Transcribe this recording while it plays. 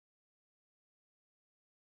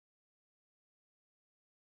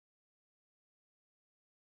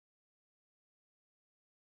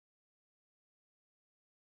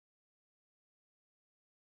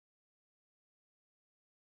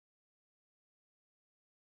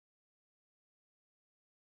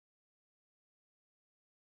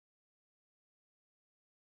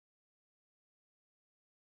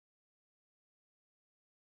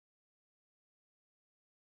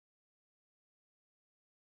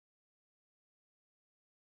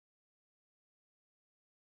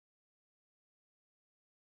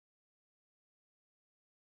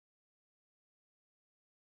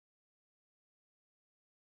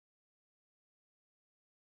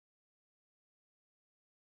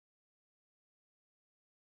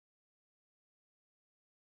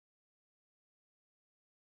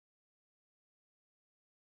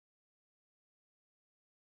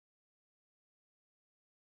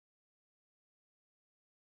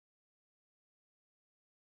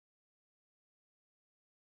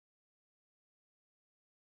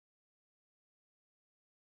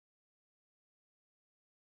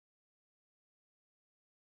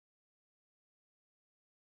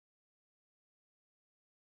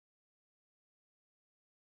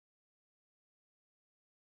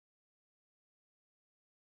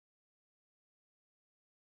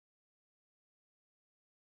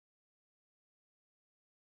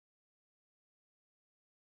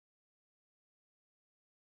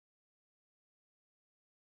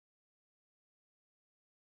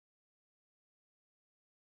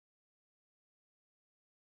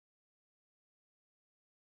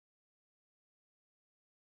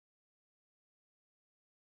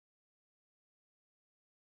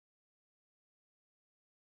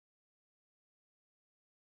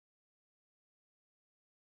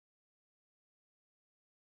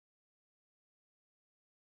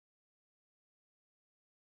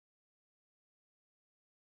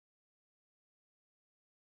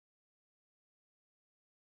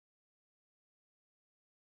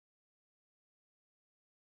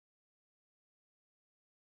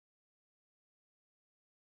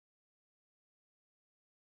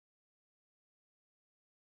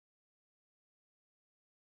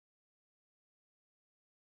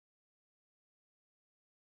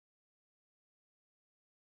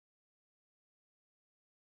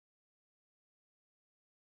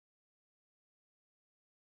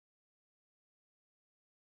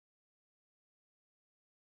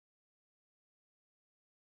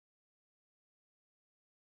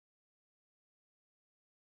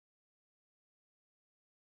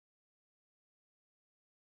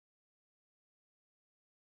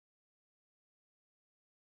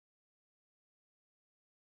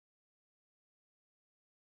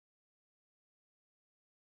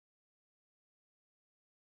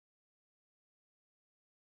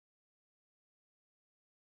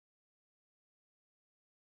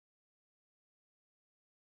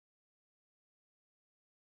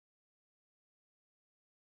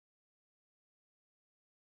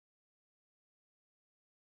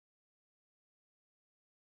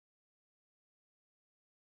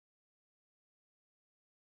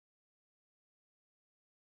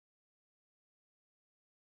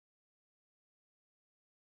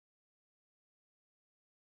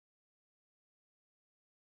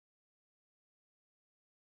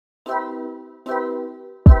Let's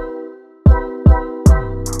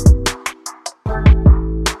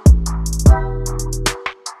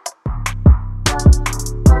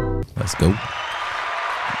go.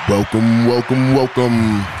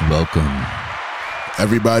 Welcome.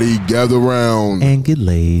 Everybody gather around. And get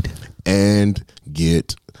laid.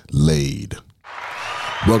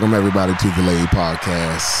 Welcome everybody to the Laid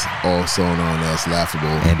Podcast, also known as Laughable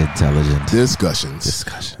and Intelligent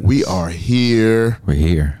Discussions. We are here. We're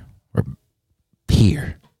here.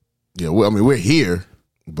 Yeah, well, we're here,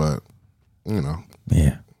 but, you know.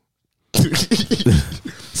 Yeah.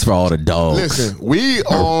 It's for all the dogs. Listen, we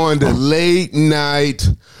on the late night,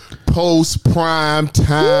 post prime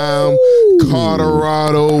time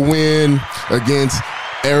Colorado win against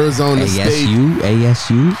Arizona State.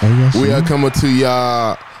 ASU. We are coming to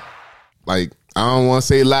y'all, like, I don't want to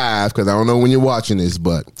say live because I don't know when you're watching this,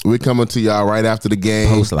 but we're coming to y'all right after the game.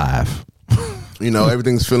 Post live. You know,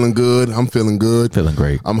 everything's feeling good. I'm feeling good. Feeling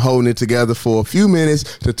great. I'm holding it together for a few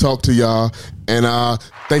minutes to talk to y'all. And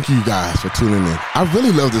thank you guys for tuning in. I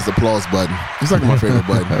really love this applause button. It's like my favorite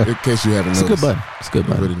button, in case you haven't noticed. It's a good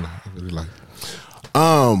button. I really like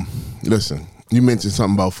it. Listen, you mentioned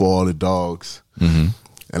something about For All the Dogs. Mm-hmm.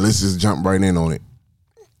 And let's just jump right in on it.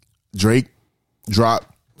 Drake dropped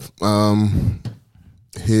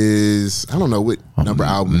his, I don't know what number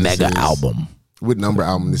album mega this is. album. What number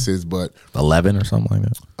album this is, but 11 or something like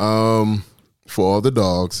that. For All the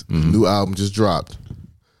Dogs, new album just dropped.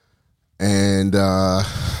 And all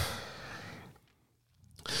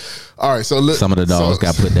right, so look, some of the dogs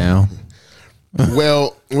got put down.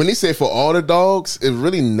 Well, when he said For All the Dogs, it's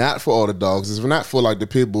really not for all the dogs. It's not for like the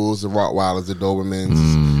pit bulls, the Rottweilers, the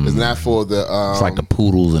Dobermans. It's not for the it's like the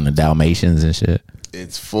poodles and the Dalmatians and shit.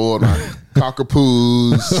 It's for the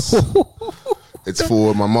cockapoos. It's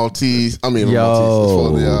for my Maltese. Maltese. It's for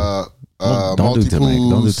the don't do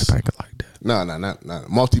Topanga like that. No, not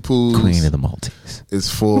Maltipoos. Queen of the Maltese. It's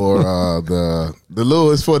for the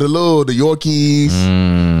little. It's for the Yorkies.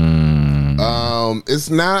 It's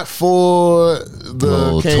not for the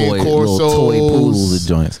little cane toy poodles and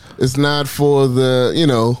joints. It's not for the,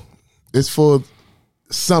 it's for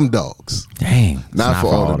some dogs. Dang, not for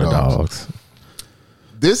all the dogs.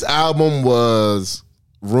 This album was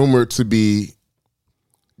rumored to be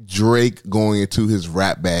Drake going into his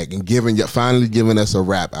rap bag and finally giving us a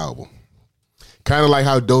rap album. Kind of like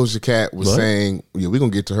how Doja Cat was saying, yeah, we're going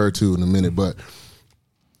to get to her too in a minute, but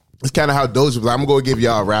it's kind of how Doja was like, I'm going to give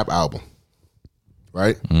y'all a rap album.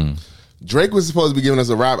 Right? Drake was supposed to be giving us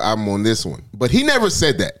a rap album on this one, but he never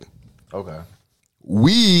said that. Okay.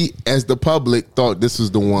 We, as the public, thought this was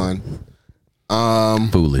the one.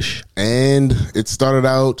 Foolish. And it started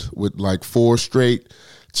out with like 4 straight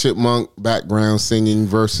chipmunk background singing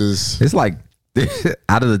verses. It's like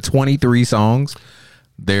out of the 23 songs,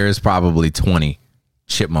 there's probably 20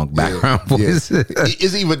 chipmunk background voice. Yeah.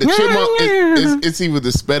 It's either the chipmunk, it's either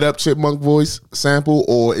the sped up chipmunk voice sample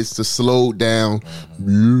or it's the slowed down,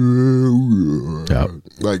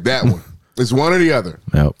 like that one. It's one or the other.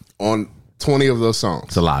 Yep. On 20 of those songs.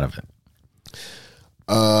 It's a lot of it.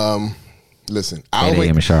 Listen, Alvin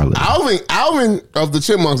of the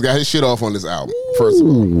Chipmunks got his shit off on this album. First of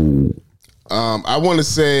all, I want to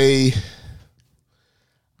say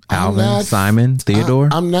Alvin, Simon, Theodore.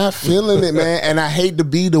 I'm not feeling it, man, and I hate to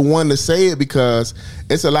be the one to say it because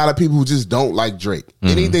it's a lot of people who just don't like Drake.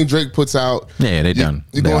 Anything Drake puts out, they done.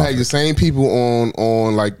 You're gonna have your same people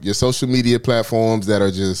on like your social media platforms that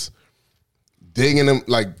are just digging him,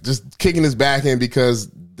 like just kicking his back in because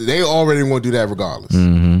they already want to do that regardless.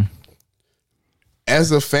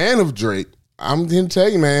 As a fan of Drake, I'm going to tell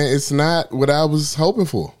you, man, it's not what I was hoping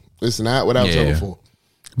for. It's not what I was hoping for.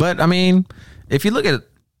 But, I mean, if you look at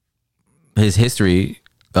his history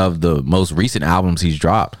of the most recent albums he's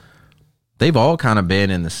dropped, they've all kind of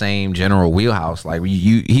been in the same general wheelhouse. Like,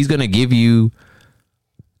 he's going to give you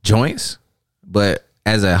joints, but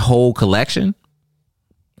as a whole collection,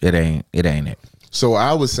 it ain't it. So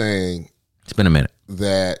I was saying... It's been a minute.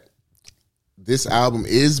 That... This album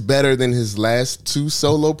is better than his last 2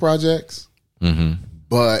 solo projects,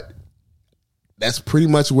 but that's pretty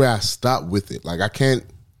much where I stopped with it. Like, I can't...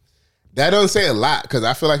 That doesn't say a lot, because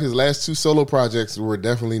I feel like his last 2 solo projects were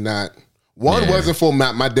definitely not... One wasn't for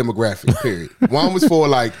my demographic, period. One was for,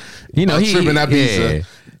 like, Trippin' Ibiza.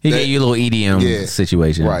 He gave you a little EDM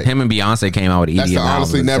situation. Right. Him and Beyonce came out with EDM. That's the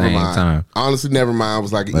Honestly Nevermind. Time. Honestly Nevermind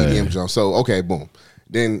was like an EDM jump. So, okay, boom.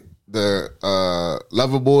 Then the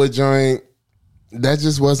Loverboy joint... That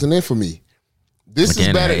just wasn't it for me. This is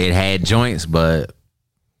better. It had joints, but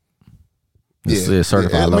it's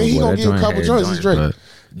certified. He gonna give a couple joints. He's Drake.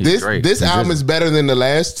 This album is better than the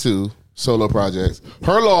last 2 solo projects.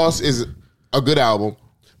 Her Loss is a good album,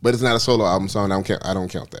 but it's not a solo album, so I don't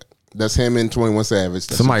count that. That's him and 21 Savage.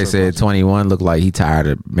 That's Somebody said 21 looked like he tired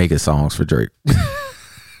of making songs for Drake.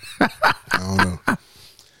 I don't know.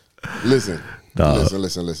 Listen.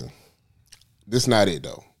 This not it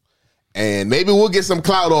though. And maybe we'll get some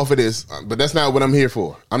clout off of this, but that's not what I'm here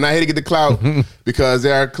for. I'm not here to get the clout because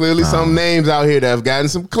there are clearly some names out here that have gotten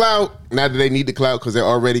some clout. Not that they need the clout because they're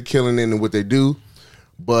already killing it in what they do.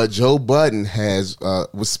 But Joe Budden has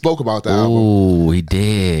spoke about the album. Oh, he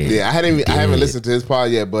did. Yeah, I haven't listened to his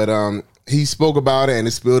part yet, but he spoke about it and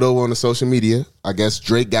it spilled over on the social media. I guess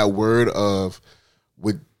Drake got word of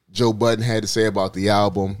what Joe Budden had to say about the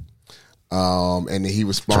album. And then he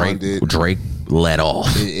responded. Drake let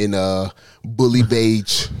off in bully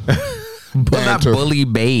beige, but not bully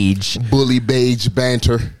beige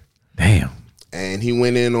banter. Damn. And he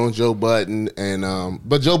went in on Joe Budden, and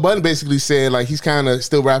but Joe Budden basically said like he's kind of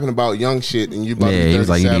still rapping about young shit, and you about he was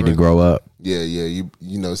like you need to grow up. Yeah, you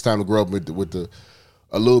know it's time to grow up with the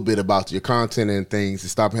a little bit about your content and things. And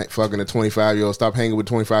stop fucking a 25-year-old. Stop hanging with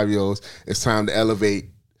 25-year-olds. It's time to elevate.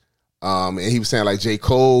 And he was saying like J.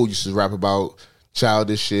 Cole used to rap about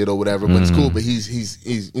childish shit or whatever, but it's cool. But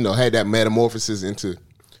he's had that metamorphosis into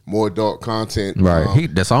more adult content. Right.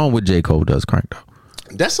 The song with J. Cole does crank though.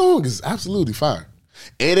 That song is absolutely fire.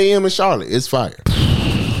 8 a.m. in Charlotte is fire.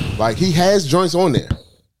 Like he has joints on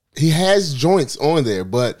there.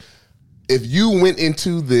 But if you went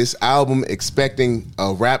into this album expecting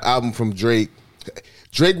a rap album from Drake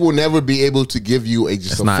will never be able to give you a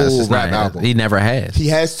full rap album. He never has. He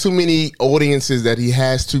has too many audiences that he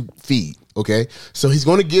has to feed. Okay, so he's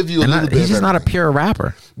going to give you a little bit. He's just not a pure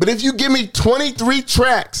rapper. But if you give me 23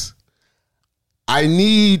 tracks, I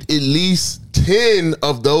need at least 10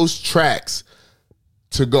 of those tracks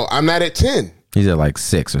to go. I'm not at 10. He's at like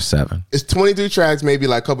 6 or 7. It's 23 tracks, maybe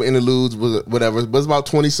like a couple interludes, whatever. But it's about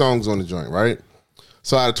 20 songs on the joint, right?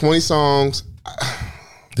 So out of 20 songs,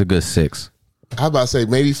 it's a good 6. I about to say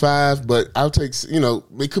maybe 5, but I'll take,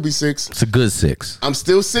 it could be 6. It's a good 6. I'm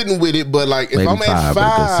still sitting with it, but like if maybe I'm at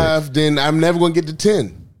 5, then I'm never going to get to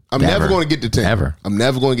 10. I'm never going to get to 10. Ever. I'm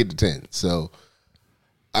never going to get to 10. So,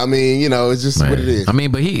 I mean, it's just what it is. I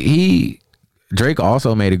mean, but Drake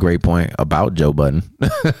also made a great point about Joe Budden.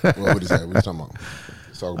 What is that? What are you talking about?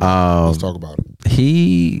 Let's talk about it.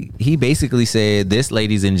 He basically said, this,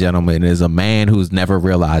 ladies and gentlemen, is a man who's never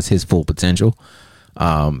realized his full potential.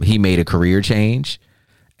 He made a career change,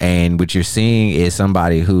 and what you're seeing is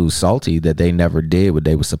somebody who's salty that they never did what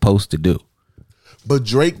they were supposed to do. But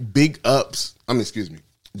Drake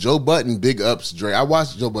Joe Budden big ups Drake. I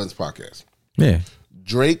watched Joe Budden's podcast. Yeah.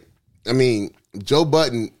 Joe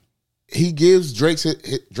Budden, he gives Drake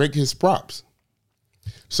his props.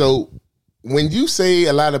 So when you say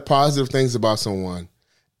a lot of positive things about someone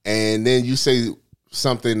and then you say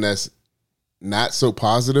something that's not so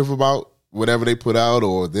positive about whatever they put out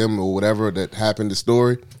or them or whatever that happened, the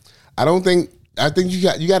story, I think you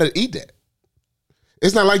got to eat that.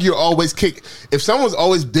 It's not like you're always if someone's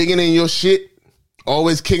always digging in your shit,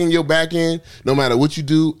 always kicking your back in, no matter what you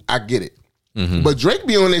do, I get it. Mm-hmm. But Drake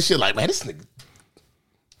be on that shit like, man, this nigga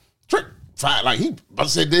Drake fine. Like he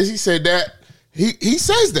said this, he said that. He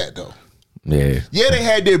says that though. Yeah. Yeah, they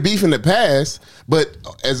had their beef in the past, but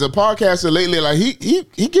as a podcaster lately, like he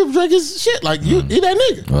gives Drake his shit. Like he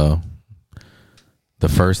that nigga. Well, the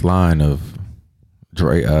first line of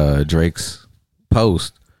Drake's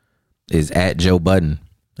post is at Joe Budden,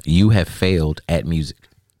 "You have failed at music."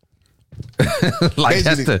 Like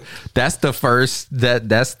that's the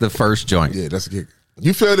first joint. Yeah, that's a kick.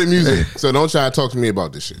 You failed at music, so don't try to talk to me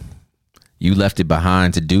about this shit. You left it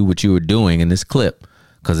behind to do what you were doing in this clip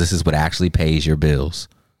because this is what actually pays your bills.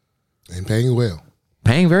 And paying well.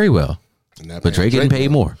 Paying very well. But Drake getting paid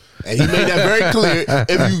more. And he made that very clear.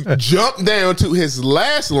 If you jump down to his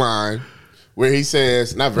last line where he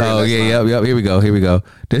says, not very last line. Yep. Here we go.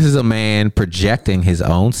 This is a man projecting his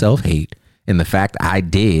own self-hate in the fact I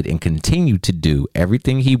did and continue to do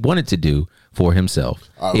everything he wanted to do for himself.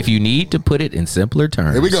 If you need to put it in simpler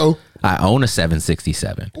terms, here we go. I own a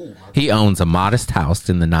 767. He owns a modest house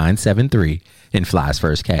in the 973 and flies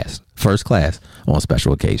first class on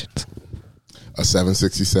special occasions. A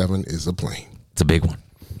 767 is a plane. It's a big one.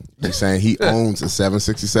 You're saying he owns a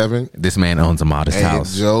 767? This man owns a modest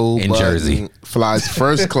house Joe in Jersey. Flies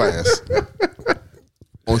first class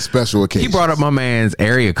on special occasions. He brought up my man's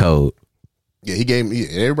area code. Yeah, he gave me.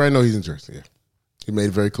 Everybody know he's in Jersey. Yeah, he made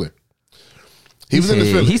it very clear. He was in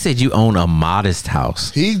the Phillies. He said you own a modest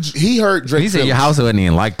house. He heard Drake. He said your house wasn't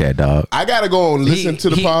even like that, dog. I gotta go and listen to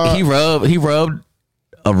the pod. He rubbed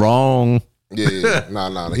a wrong Yeah.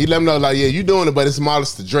 No. He let him know, like, yeah, you doing it, but it's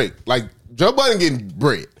modest to Drake. Like, Joe Budden getting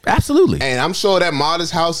bread. Absolutely. And I'm sure that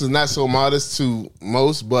modest house is not so modest to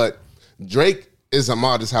most, but Drake is a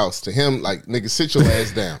modest house to him. Like, nigga, sit your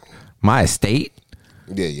ass down. My estate?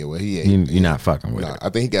 Yeah. Well, You're not fucking with it. I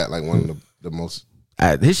think he got like one of the most.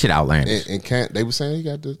 His shit outlandish. And they were saying he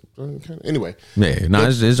got the. Anyway. Yeah. No,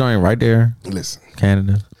 it's joint right there. Listen.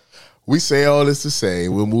 Canada. We say all this to say,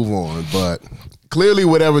 we'll move on, but clearly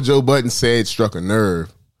whatever Joe Budden said struck a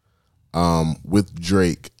nerve with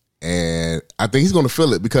Drake. And I think he's going to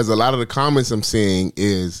feel it because a lot of the comments I'm seeing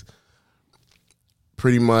is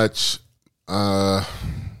pretty much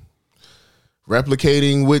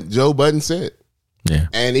replicating what Joe Budden said. Yeah.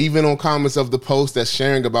 And even on comments of the post that's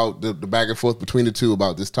sharing about the back and forth between the two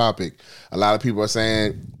about this topic, a lot of people are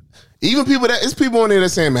saying, even people it's people on there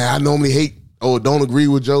that's saying, man, I normally hate or don't agree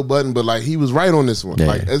with Joe Budden, but like he was right on this one. Yeah.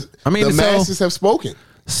 Like, the masses have spoken.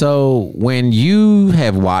 So when you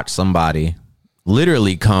have watched somebody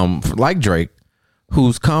literally come like Drake,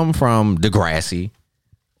 who's come from Degrassi,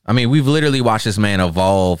 I mean, we've literally watched this man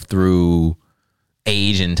evolve through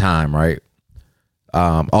age and time, right?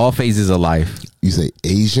 All phases of life. You say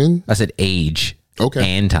Asian? I said age.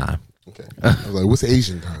 Okay. And time. Okay. I was like, what's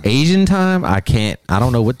Asian time? Asian time? I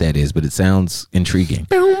don't know what that is, but it sounds intriguing.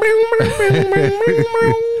 We'll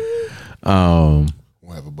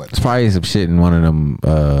have a button. It's probably some shit in one of them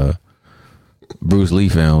Bruce Lee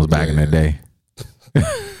films back in the day.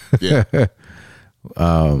 Yeah.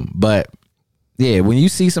 But yeah, when you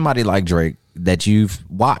see somebody like Drake that you've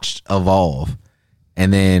watched evolve,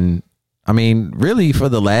 and then I mean, really for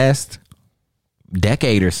the last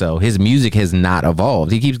decade or so, his music has not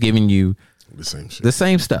evolved. He keeps giving you the same shit, the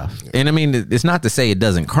same stuff. Yeah. And I mean, it's not to say it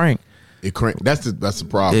doesn't crank. It crank. That's the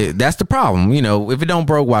problem. That's the problem. You know, if it don't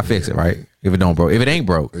broke, why fix it, right? If it ain't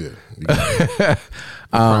broke. Yeah.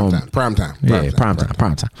 Prime time.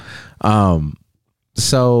 Prime time.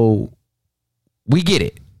 So we get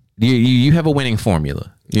it. You have a winning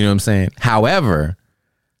formula. You know what I'm saying? However,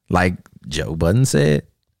 like Joe Budden said,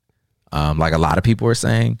 like a lot of people are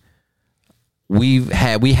saying, we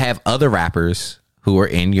have other rappers who are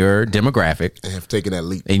in your demographic and have taken that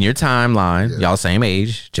leap in your timeline. Y'all same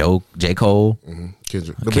age. J. Cole,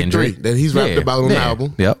 Kendrick, the big three that he's rapped about on the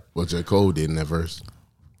album. Yep. Well, J. Cole did in that verse.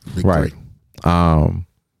 Big right. three.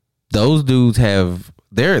 Those dudes have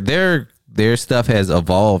their stuff has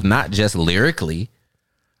evolved not just lyrically,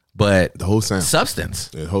 but the whole sound, substance.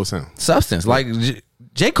 The whole sound, substance. Like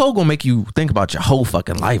J. Cole gonna make you think about your whole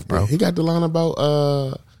fucking life, bro. Yeah, he got the line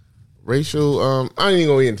about racial. I ain't even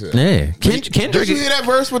gonna get into it. Yeah, Kendrick. Did you hear that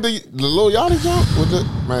verse with the Lil Yachty jump with the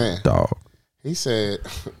man? Dog. He said,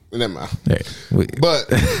 "Never mind." Hey, but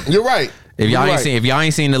you're right. If y'all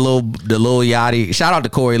ain't seen the Lil Yachty, shout out to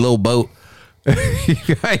Corey Lil Boat. If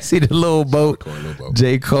y'all ain't seen the Lil Boat,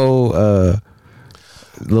 J. Cole,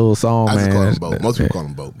 little song, I just man. call him Boat. Most people call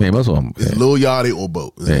him Boat. Man, most of them. It's Lil Yachty or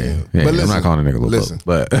Boat. Yeah. But listen, I'm not calling a nigga Lil Boat.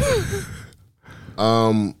 But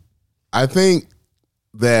I think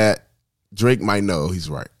that Drake might know he's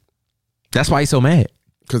right. That's why he's so mad.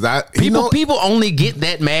 Because people only get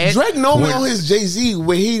that mad. Drake know me on his Jay-Z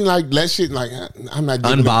where he like that shit like I'm not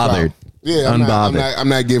giving unbothered. I'm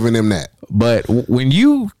not giving him that. But when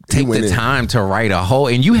you take the time to write a whole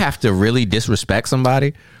and you have to really disrespect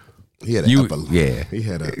somebody, he had you upset. he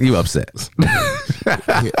had a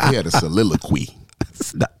soliloquy.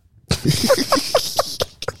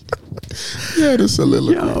 He had a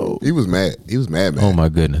soliloquy. Yo. He was mad, man. Oh my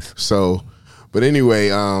goodness. So, but anyway,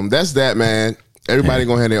 that's that, man. Everybody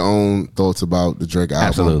gonna have their own thoughts about the Drake album.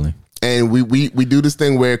 Absolutely. And we do this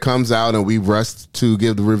thing where it comes out and we rush to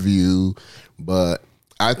give the review. But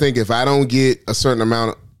I think if I don't get a certain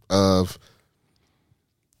amount of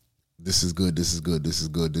this is good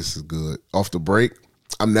off the break,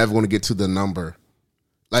 I'm never going to get to the number.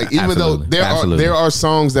 Like even though there are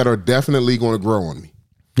songs that are definitely going to grow on me.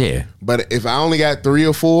 Yeah. But if I only got 3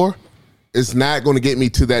 or 4, it's not going to get me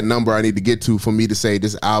to that number I need to get to for me to say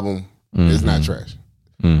this album is not trash.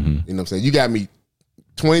 Mm-hmm. You know what I'm saying? You got me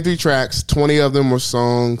 23 tracks, 20 of them are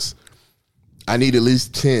songs. I need at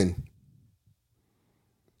least 10.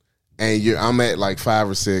 And I'm at like 5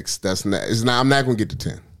 or 6. I'm not going to get to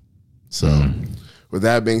 10. So with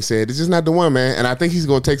that being said, it's just not the one, man. And I think he's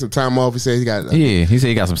going to take some time off. He said he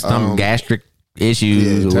got some stomach gastric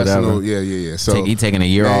issues or whatever. Yeah. So he taking a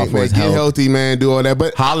year off for his get health. Healthy, man. Do all that.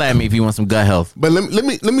 But holla at me if you want some gut health. But let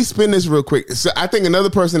me spin this real quick. So I think another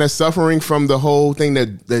person that's suffering from the whole thing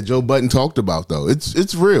that Joe Budden talked about, though,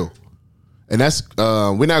 it's real. And that's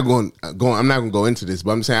we're not going. I'm not going to go into this,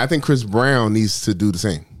 but I'm saying I think Chris Brown needs to do the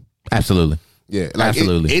same. Absolutely. Yeah, like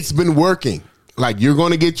absolutely. It's been working. Like, you're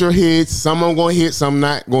going to get your hits. Some are going to hit, some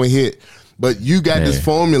not going to hit. But you got this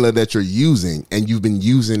formula that you're using, and you've been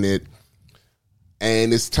using it,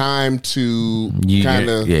 and it's time to kind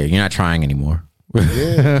of... Yeah, you're not trying anymore.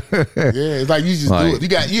 Yeah. It's like you just do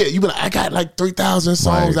it. You be like, I got like 3,000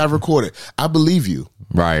 songs I've recorded. I believe you.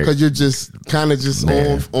 Right. Because you're just kind of just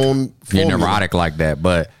on formula. You're neurotic like that,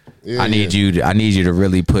 but... I need you to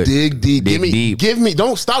really put dig deep. Give me.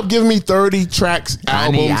 Don't stop giving me 30 tracks.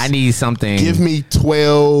 Albums. I need something. Give me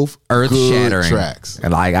 12 earth shattering tracks.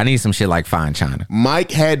 And like I need some shit like Fine China.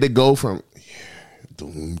 Mike had to go from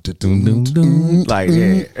like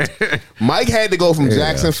Mike had to go from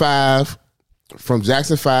Jackson 5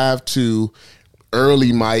 to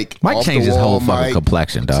early Mike. Mike changed his whole fucking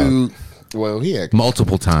complexion, dog. He had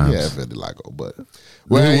multiple times. Yeah, vitiligo, but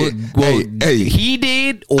he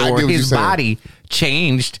did, or his body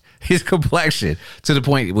changed his complexion to the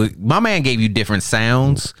point. My man gave you different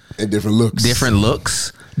sounds and different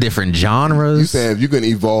looks, different genres. You said if you can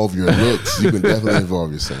evolve your looks, you can definitely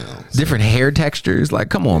evolve your sounds. Different hair textures. Like,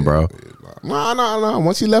 come on, bro. No.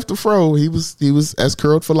 Once he left the fro, he was S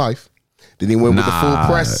curled for life. Then he went with the full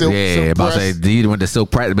press silk. Yeah, about to say he went to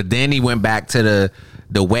silk press, but then he went back to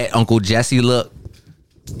the wet Uncle Jesse look.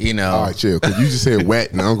 You know. All right, chill. Because you just said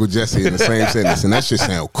wet and Uncle Jesse in the same sentence, and that shit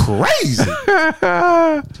sound crazy.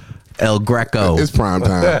 El Greco. It's prime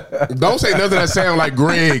time. Don't say nothing that sound like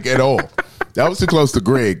Greg at all. That was too close to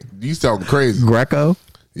Greg. You talking crazy. Greco?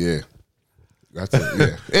 Yeah. That's it.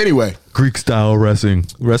 Yeah. Anyway. Greek style wrestling.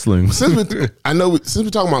 Since we're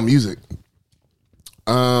talking about music,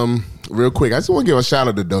 real quick, I just want to give a shout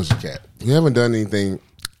out to Doja Cat. We haven't done anything.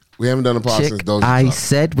 We haven't done a pod since Doja Cat. I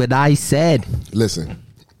said what I said. Listen,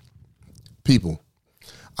 people,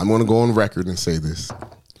 I'm going to go on record and say this.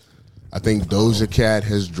 I think Doja Cat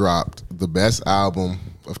has dropped the best album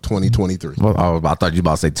of 2023. Well, I thought you were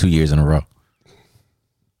about to say 2 years in a row.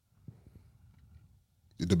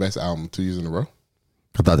 The best album 2 years in a row?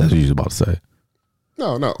 I thought that's what you was about to say.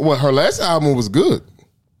 No. Well, her last album was good.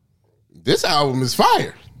 This album is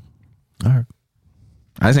fire. All right.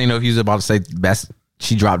 I just didn't know if you was about to say best.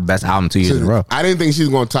 She dropped best album 2 years in a row. I didn't think she was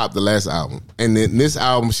going to top the last album. And then this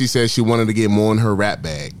album, she said she wanted to get more in her rap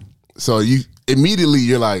bag. So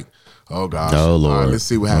you're like, oh gosh, oh Lord, all right, let's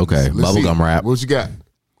see what happens. Okay, bubblegum rap. What you got?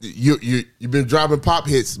 You've been dropping pop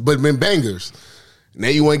hits, but been bangers. Now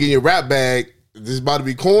you want to get in your rap bag. Is this about to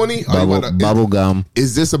be corny? Bubblegum.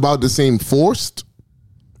 Is this about to seem forced?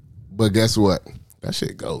 But guess what? That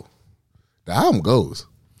shit goes. The album goes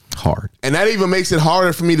hard, and that even makes it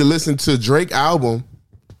harder for me to listen to Drake album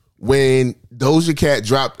when Doja Cat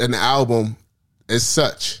dropped an album as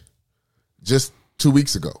such just 2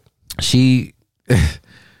 weeks ago.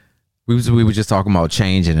 We were just talking about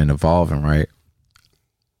changing and evolving, right?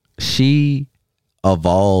 She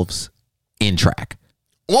evolves in track.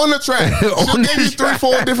 On the track. She'll give you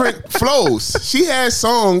 3-4 different flows. She has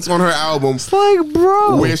songs on her album. It's like,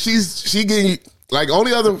 bro. Where she getting like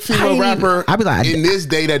only other female rapper in this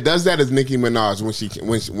day that does that is Nicki Minaj when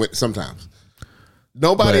sometimes.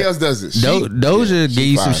 Nobody else does it. Doja give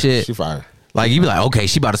you some shit. She fire. Like you be like, okay,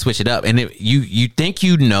 she about to switch it up, and you think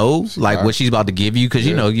you know like what she's about to give you because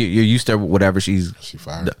you know you're used to whatever she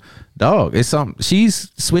fired. Dog, it's something.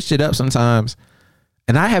 She's switched it up sometimes,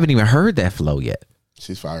 and I haven't even heard that flow yet.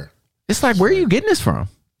 She's fired. It's like, where are you getting this from?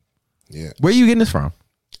 Yeah, where are you getting this from?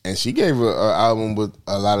 And she gave an album with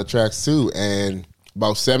a lot of tracks too, and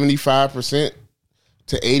about 75%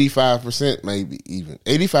 to 85%, maybe even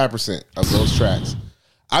 85% of those tracks.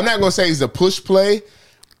 I'm not gonna say it's a push play.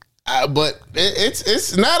 But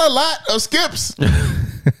it's not a lot of skips.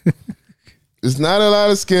 It's not a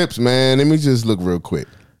lot of skips, man. Let me just look real quick.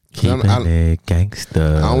 Keeping it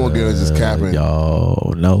gangsta. I don't want to get just capping.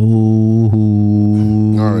 Y'all know.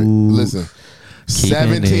 All right, listen.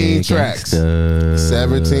 17 tracks.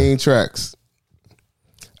 17 tracks.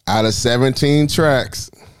 Out of 17 tracks,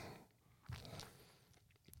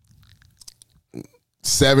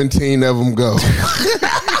 17 of them go.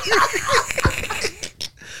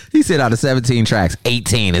 He said out of 17 tracks,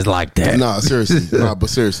 18 is like that. No, seriously. But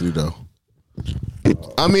seriously though.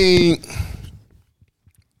 I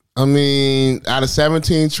mean, out of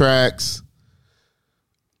 17 tracks,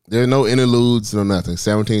 there are no interludes, no nothing.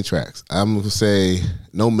 17 tracks. I'm gonna say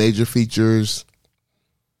no major features.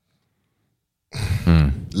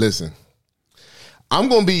 Listen, I'm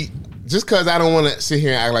gonna be just because I don't want to sit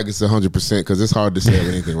here and act like it's 100% because it's hard to say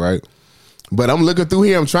anything, right? But I'm looking through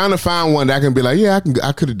here. I'm trying to find one that I can be like, yeah,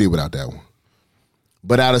 I could have did without that one.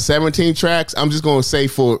 But out of 17 tracks, I'm just gonna say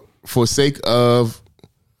for sake of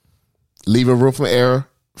leaving room for error,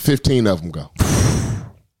 15 of them go.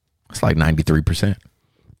 It's like 93%.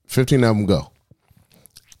 15 of them go.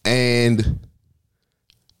 And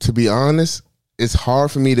to be honest, it's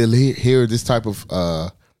hard for me to hear this type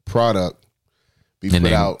of product be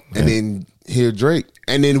put out and then hear Drake.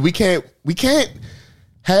 And then we can't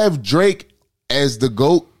have Drake as the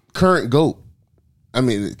current GOAT. I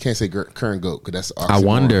mean, can't say current GOAT because that's an oxymoron. I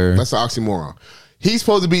wonder. That's an oxymoron. He's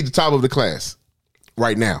supposed to be the top of the class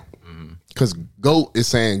right now. Because GOAT is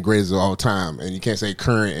saying greatest of all time, and you can't say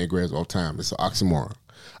current and greatest of all time. It's an oxymoron.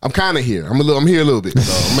 I'm kind of here. I'm here a little bit.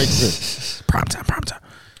 So it makes sense. Prime time.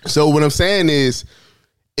 So what I'm saying is,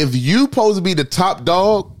 if you supposed to be the top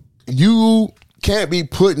dog, you can't be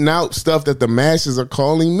putting out stuff that the masses are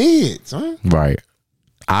calling mids, huh? Right.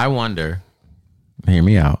 I wonder. Hear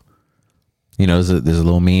me out. You know, there's a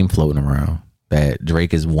little meme floating around that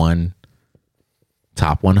Drake is one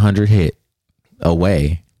top 100 hit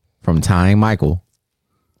away from tying Michael.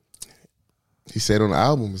 He said on the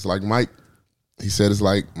album, it's like Mike. He said it's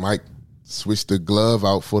like Mike switched the glove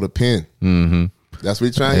out for the pen. Mm-hmm. That's what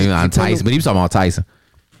he's trying to do. Tyson, but he was talking about Tyson.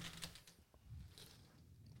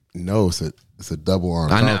 No, it's a double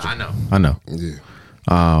arm. I know.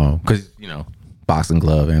 Yeah. Because boxing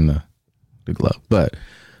glove and the glove, but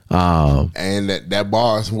and that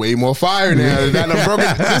bar is way more fire now.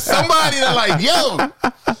 There's somebody that like, yo,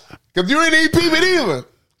 because you ain't EP it either.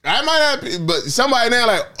 I might not be, but somebody now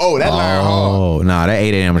like, oh, that line hard. Oh, no, that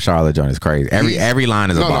 8 a.m. Charlotte joint is crazy. Every line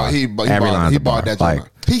is a bar. He bought that joint.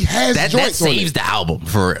 He has joints that saves the album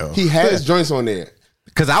for real. He has joints on there.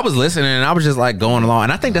 Because I was listening and I was just like going along,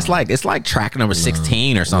 and I think it's like track number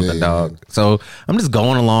 16 or something, dog. So I'm just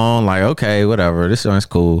going along like, okay, whatever, this joint's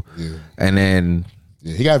cool. Yeah. And then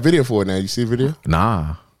he got a video for it now. You see the video?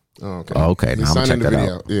 Nah. Oh, okay. Okay. Now I'm gonna check that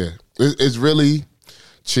out. Yeah, it's really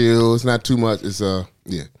chill. It's not too much. It's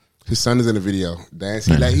his son is in the video. Dance.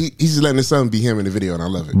 He's just letting his son be him in the video, and I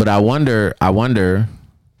love it. But I wonder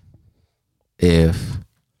if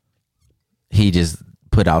he just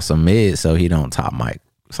put out some mids so he don't top Mike.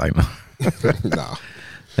 It's like no, nah,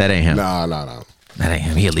 that ain't him. No, that ain't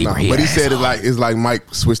him. He a Libra. But he said it's like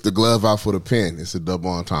Mike switched the glove out for the pen. It's a double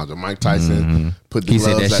entendre. Mike Tyson put the gloves.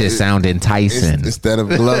 He said that shit sound enticing. Instead of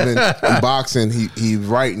gloving and boxing, he's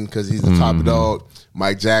writing because he's the top dog.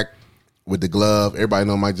 Mike Jack with the glove. Everybody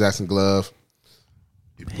know Mike Jackson glove.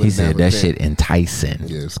 He said that shit enticing.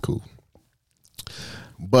 Yeah, it's cool.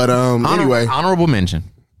 But anyway, honorable mention.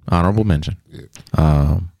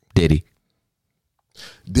 Yeah.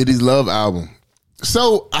 Diddy's Love album.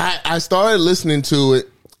 So I started listening to it,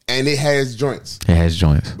 and it has joints.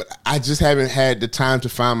 But I just haven't had the time to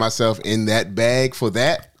find myself in that bag for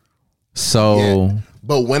that. So,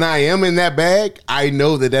 but when I am in that bag, I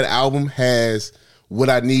know that album has what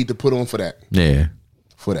I need to put on for that. Yeah.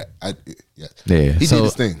 For that. Yeah. He did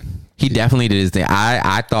his thing. He definitely did his thing.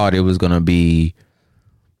 I thought it was going to be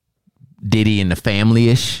Diddy and the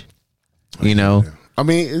Family-ish, you know? Yeah. I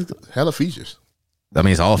mean, it's hella features. I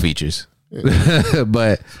mean, it's all features. Yeah.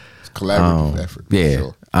 But it's collaborative effort. Yeah.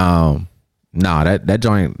 Sure. That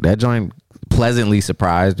joint pleasantly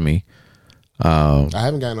surprised me. I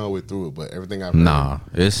haven't gotten all the way through it, but everything I've heard.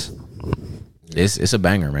 It's a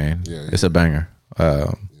banger, man. Yeah. It's a banger.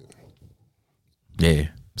 Yeah.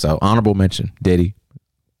 So honorable mention, Diddy.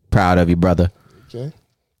 Proud of you, brother. Okay.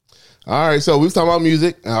 All right. So we was talking about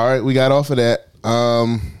music. All right, we got off of that.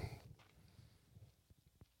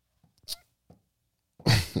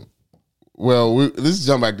 Well, let's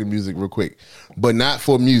jump back to music real quick, but not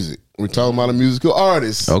for music. We're talking about a musical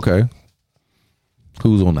artist. Okay.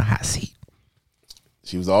 Who's on the hot seat?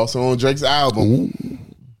 She was also on Drake's album. Ooh.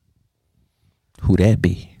 Who that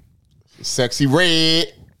be? Sexy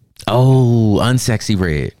Red. Oh, unsexy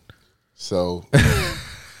Red. So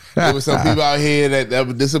there was some people out here that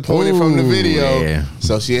were disappointed from the video. Yeah.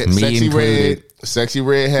 So she had Me Sexy included. Red. Sexy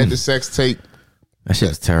Red had the sex tape. That shit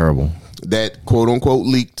was terrible. That quote unquote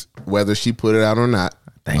leaked, whether she put it out or not.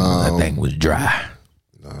 That thing was dry.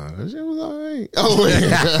 Nah, that shit was all right.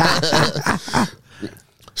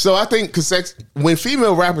 So I think when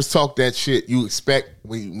female rappers talk that shit, you expect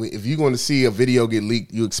if you're going to see a video get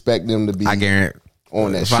leaked, you expect them to be. I guarantee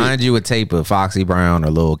on that shit. Find you a tape of Foxy Brown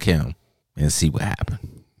or Lil' Kim and see what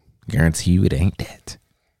happened. Guarantee you it ain't that.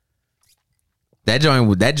 That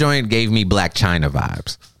joint gave me Black China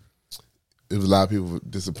vibes. It was a lot of people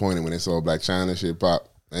disappointed when they saw Black China shit pop,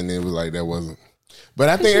 and it was like that wasn't. But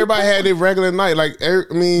I think everybody had their regular night. Like, I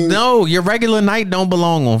mean, no, your regular night don't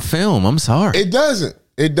belong on film. I'm sorry, it doesn't.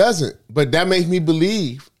 It doesn't. But that makes me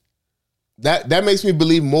believe. That makes me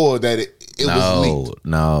believe more that it was leaked.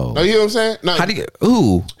 No, you hear what I'm saying? No. How do you?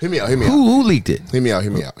 Who? Hear me out. Who leaked it? Hear me out.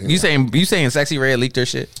 You saying Sexy Red leaked her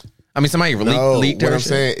shit? I mean, somebody leaked her. What I'm shit?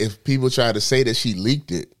 saying, if people try to say that she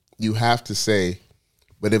leaked it, you have to say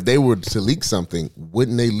But if they were to leak something,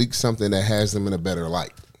 wouldn't they leak something that has them in a better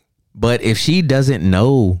light? But if she doesn't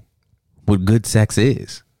know what good sex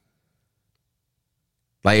is,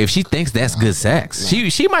 like if she thinks that's good sex,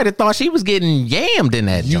 she might have thought she was getting yammed in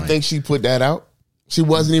that. You joint. think she put that out? She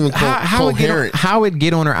wasn't even coherent. How it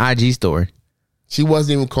get on her IG story? She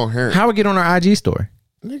wasn't even coherent. How it get on her IG story?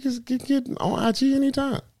 Niggas get on IG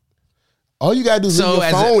anytime. All you gotta do is leave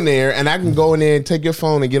your phone there, and I can go in there and take your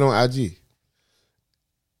phone and get on IG.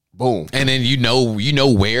 Boom. And then you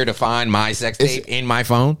know where to find my sex tape in my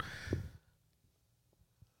phone.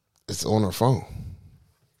 It's on her phone.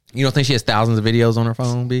 You don't think she has thousands of videos on her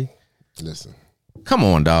phone, B? Listen. Come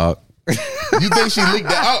on, dog. You think she leaked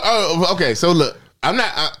that? Oh, okay. So look, I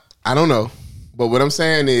don't know. But what I'm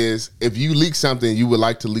saying is, if you leak something, you would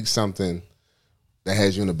like to leak something that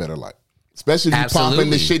has you in a better light. Especially if you popping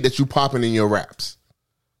the shit that you popping in your raps.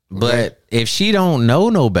 Okay? But if she don't know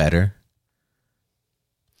no better,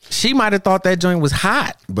 she might have thought that joint was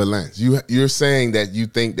hot. But Lance, you're saying that you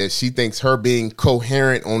think that she thinks her being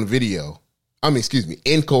coherent on video.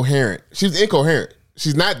 Incoherent. She's incoherent.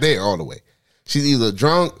 She's not there all the way. She's either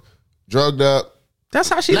drunk, drugged up. That's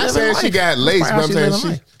how she. Not saying she got laced, but I'm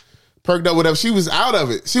saying she perked up, whatever. She was out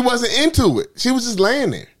of it. She wasn't into it. She was just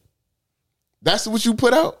laying there. That's what you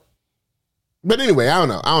put out. But anyway, I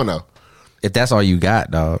don't know. If that's all you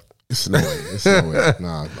got, dog, it's no way. It's no way.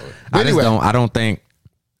 No way. But anyway, I don't think.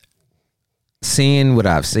 Seeing what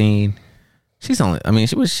I've seen, she's only. I mean,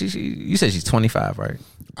 she. You said she's 25, right?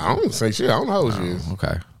 I don't say shit. I don't know how old she is.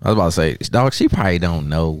 Okay, I was about to say, dog. She probably don't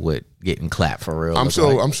know what getting clapped for real. I'm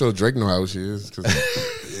sure Drake know how old she is.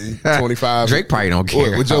 25. Drake probably don't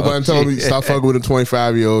care. What Joe Budden told me, stop fucking with the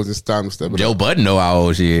 25-year-olds. It's time to step it up. Joe Budden know how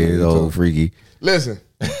old she is. Old freaky. Listen.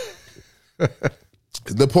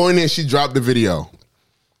 The point is, she dropped the video.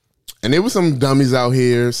 And there was some dummies out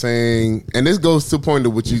here saying, and this goes to the point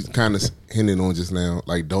of what you kind of hinted on just now,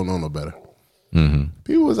 like, don't know no better. Mm-hmm.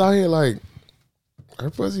 People was out here like, her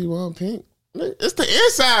pussy want pink. It's the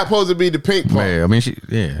inside supposed to be the pink part. Man, I mean,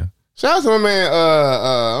 yeah. Shout out to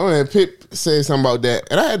my man Pip said something about that.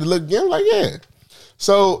 And I had to look again, like, yeah.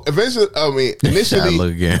 So initially, initially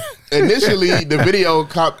the video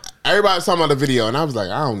everybody was talking about the video, and I was like,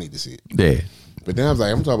 I don't need to see it. Yeah. But then I was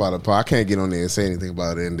like, I'm talking about a part. I can't get on there and say anything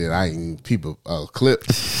about it, and then I ain't people clip.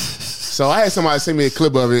 So I had somebody send me a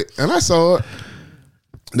clip of it, and I saw it.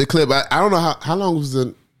 The clip. I don't know how long was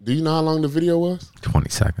the. Do you know how long the video was? 20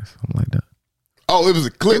 seconds, something like that. Oh, it was a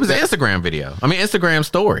clip. It was an Instagram video. I mean, Instagram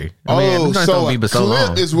story. So a clip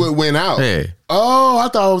long. Is what went out. Yeah. Oh, I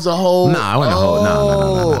thought it was a whole. Nah, I wasn't a whole.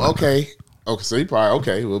 No. Okay. Okay, so you probably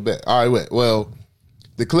okay. We'll bet. All right, wait. Well,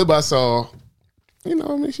 the clip I saw. You know,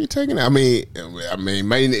 I mean, she taking it. I mean,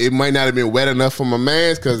 it might not have been wet enough for my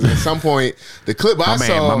man's because at some point the clip I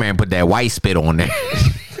saw, my man put that white spit on there.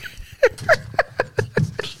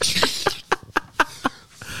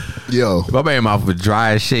 Yo, my man mouth was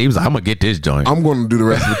dry as shit. He was like, "I'm gonna get this joint. I'm gonna do the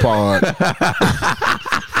rest of the pod.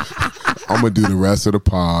 I'm gonna do the rest of the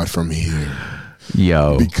pod from here,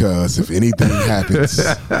 yo. Because if anything happens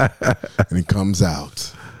and it comes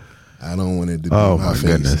out, I don't want it to be my face.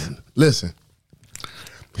 Goodness. Listen."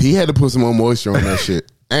 He had to put some more moisture on that shit.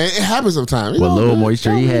 And it happens sometimes. What little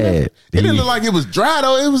moisture he had. It didn't look like it was dry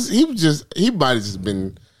though. He might have just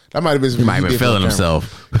been, that might have been. He might have been feeling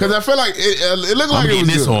himself. Because I feel like it looked like it was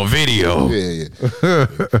this good. on video.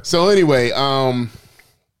 Yeah. So anyway, oh,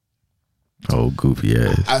 goofy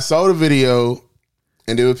ass. I saw the video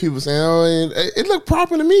and there were people saying, oh, it looked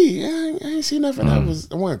proper to me. I ain't see nothing that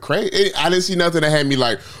wasn't crazy. I didn't see nothing that had me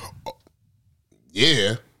like, oh,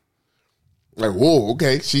 yeah. Like, whoa,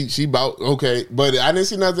 okay, she about okay, but I didn't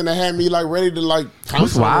see nothing that had me like ready to like.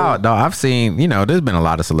 What's wild, though? I've seen, there's been a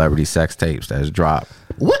lot of celebrity sex tapes that's dropped.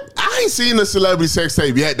 What? I ain't seen a celebrity sex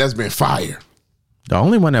tape yet that's been fire. The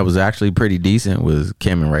only one that was actually pretty decent was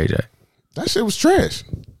Kim and Ray J. That shit was trash.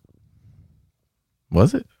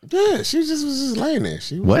 Was it? Yeah, she was just laying there.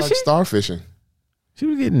 She was like starfishing. She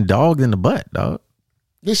was getting dogged in the butt, dog.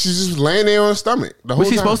 Yeah, she just laying there on her stomach. What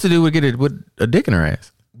she supposed to do with with a dick in her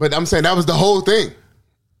ass? But I'm saying that was the whole thing.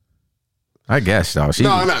 I guess, dog.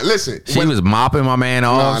 Listen. She was mopping my man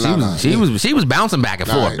off. She was bouncing back and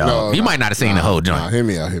forth, dog. You might not have seen the whole joint. Hear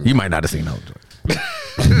me out. You might not have seen the whole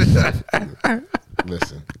joint.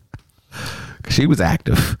 Listen. She was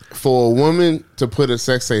active. For a woman to put a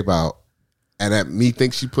sex tape out and at me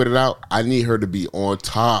think she put it out, I need her to be on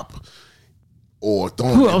top or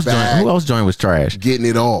throwing it back. Who else joined was trash? Getting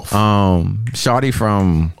it off. Shawty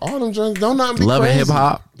from all them joints. Don't not be Love crazy. and Hip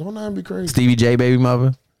Hop. Don't not be crazy. Stevie J, baby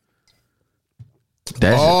mother.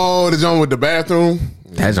 The joint with the bathroom.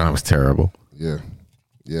 That joint was terrible. Yeah.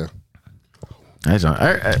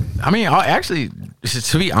 I mean, actually,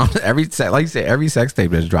 to be honest, like you said, every sex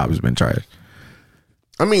tape that's dropped has been trash.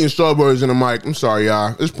 I'm eating strawberries in the mic. I'm sorry,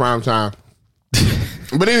 y'all. It's prime time.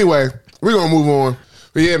 But anyway, we're gonna move on.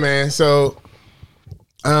 But yeah, man. So,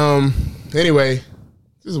 anyway,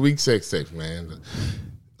 this is week 6, man.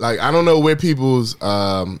 Like, I don't know where people's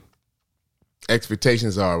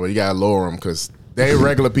expectations are, but you gotta lower them because they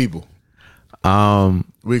regular people.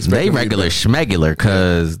 They regular schmegular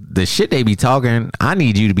because the shit they be talking, I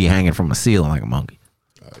need you to be hanging from a ceiling like a monkey.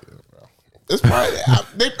 It's probably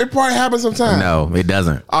it probably happens sometimes. No, it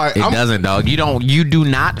doesn't. All right, it doesn't, dog. You do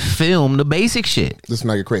not film the basic shit. Let's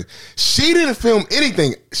not get crazy. She didn't film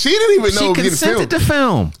anything. She didn't even know it was getting filmed. She consented to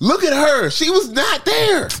film. Look at her. She was not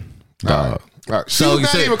there. Dog. All right. She was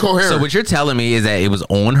not even coherent. So what you're telling me is that it was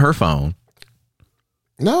on her phone.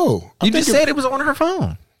 No. You just said it was on her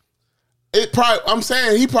phone. It probably. I'm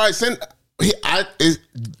saying he probably sent.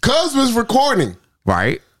 Cuz was recording.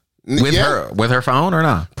 Right. With her phone or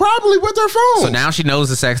not? Probably with her phone. So now she knows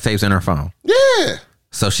the sex tape's in her phone. Yeah.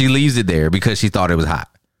 So she leaves it there because she thought it was hot.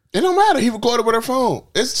 It don't matter. He recorded with her phone.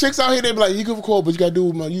 It's chicks out here. They be like, you can record, but you gotta do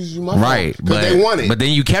with use my phone. Right. Because they want it. But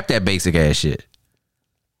then you kept that basic ass shit.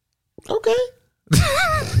 Okay.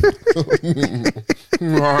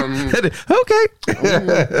 Okay.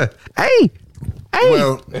 Hey.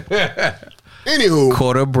 Well. Anywho.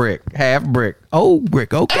 Quarter brick, half brick, old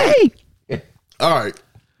brick. Okay. All right.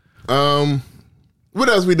 What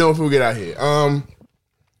else we doing before we get out here?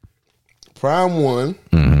 Prime 1.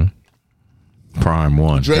 Mm-hmm. Prime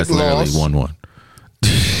 1. Drake That's literally lost.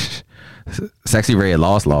 1-1. Sexy Red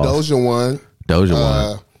lost. Doja won.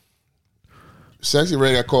 Won. Sexy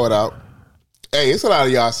Red got caught out. Hey, it's a lot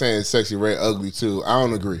of y'all saying Sexy Red ugly too. I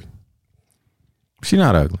don't agree. She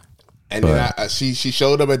not ugly. And then she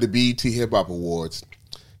showed up at the BET Hip Hop Awards.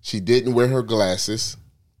 She didn't wear her glasses.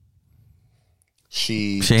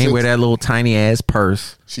 She ain't wear that little tiny ass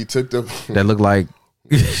purse. She took the that looked like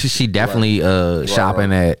she definitely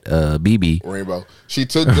shopping at BB Rainbow. She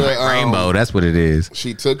took the Rainbow. That's what it is.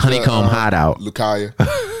 She took Honeycomb Hideout. Lucaya.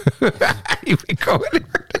 You been going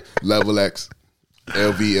there? Level X,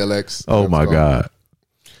 LVLX. Oh my god.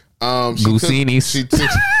 Guccinis. She took.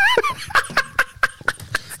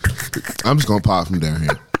 I'm just gonna pop from down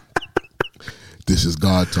here. This is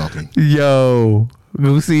God talking. Yo.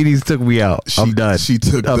 Guccinis took me out. I'm done. She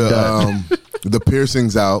took the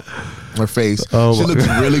piercings out her face. Oh, she looks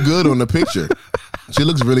really good on the picture. She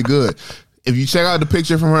looks really good. If you check out the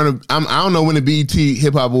picture from her, I don't know when the BET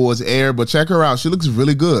Hip Hop Awards air, but check her out. She looks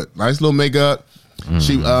really good. Nice little makeup.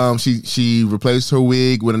 She replaced her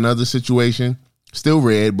wig with another situation. Still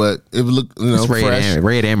red, but it would look it's fresh.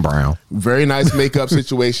 Red and brown. Very nice makeup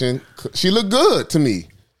situation. She looked good to me.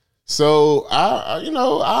 So I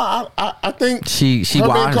think she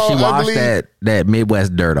washed that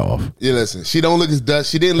Midwest dirt off. Yeah, listen, she didn't look as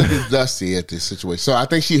dusty at this situation. So I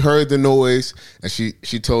think she heard the noise and she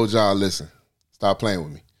told y'all, listen, stop playing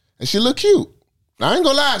with me. And she looked cute. I ain't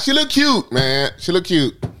gonna lie, she looked cute, man. She looked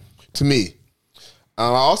cute to me. I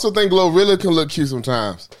also think Glorilla can look cute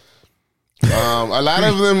sometimes. A lot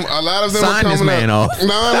of them Sign this man off.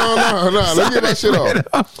 No. Let me get my shit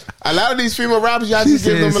off. A lot of these female rappers, y'all just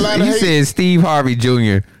give them a lot of hate. He said Steve Harvey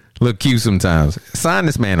Jr. look cute sometimes. Sign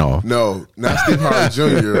this man off. No, not Steve Harvey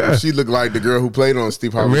Jr. She looked like the girl who played on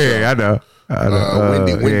Steve Harvey. Yeah, show. I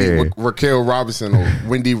know. Wendy, Raquel Robinson or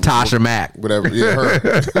Wendy Tasha Mack, whatever. Yeah, her.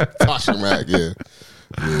 Tasha Mack. Yeah.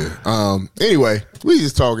 Anyway, we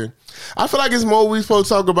just talking. I feel like it's more we supposed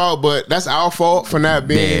to talk about, but that's our fault for not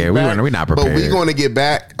being. Yeah, we're not prepared. But we're going to get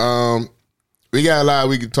back. We got a lot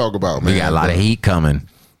we can talk about. Man. We got a lot of heat coming.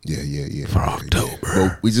 Yeah. For October.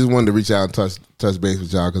 But we just wanted to reach out and touch base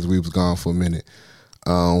with y'all because we was gone for a minute.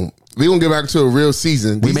 We're going to get back to a real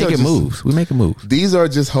season. We making moves. These are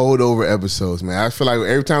just holdover episodes, man. I feel like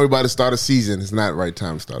every time we're about to start a season, it's not the right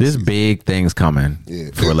time to start There's big things coming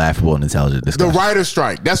for laughable and intelligent discussion. The writer's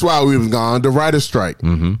strike. That's why we was gone. The writer's strike.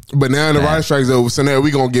 Mm-hmm. But now the writer's strike is over, so now we're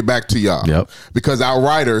going to get back to y'all. Yep. Because our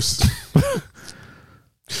writers...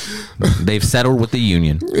 They've settled with the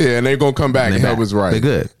union. Yeah, and they're going to come back and help us write. They're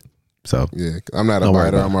good. So yeah, I'm not a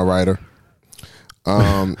writer. I'm a writer.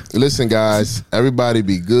 Listen, guys, everybody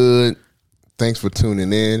be good. Thanks for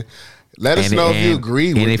tuning in. Let us know if you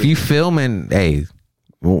agree with it. And if you filming, hey,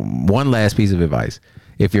 one last piece of advice.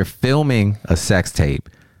 If you're filming a sex tape,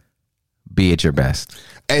 be at your best.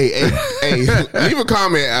 Hey, leave a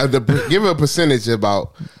comment. Give a percentage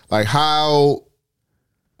about like how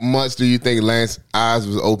much do you think Lance's eyes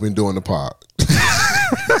was open during the pod?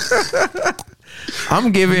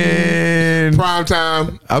 I'm giving prime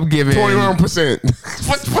time. I'm giving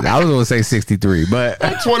 21%. I was gonna say 63, but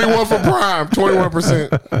 21 for prime.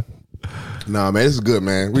 21%. Nah, man, this is good,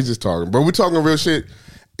 man. We just talking, bro. We talking real shit.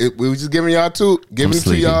 We was just giving y'all giving it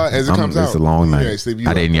to y'all as it comes out. It's a long night.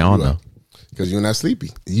 I didn't yawn though, because you're not sleepy.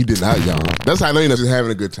 You did not yawn. That's how I know you're just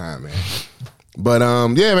having a good time, man. But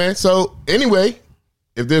yeah, man. So anyway,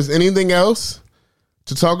 if there's anything else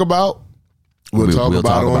to talk about, we'll talk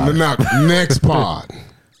about it on the next pod.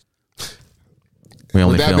 We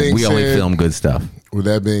only film good stuff. With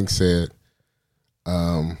that being said,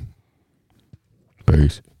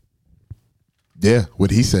 peace. Yeah, what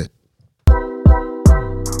he said.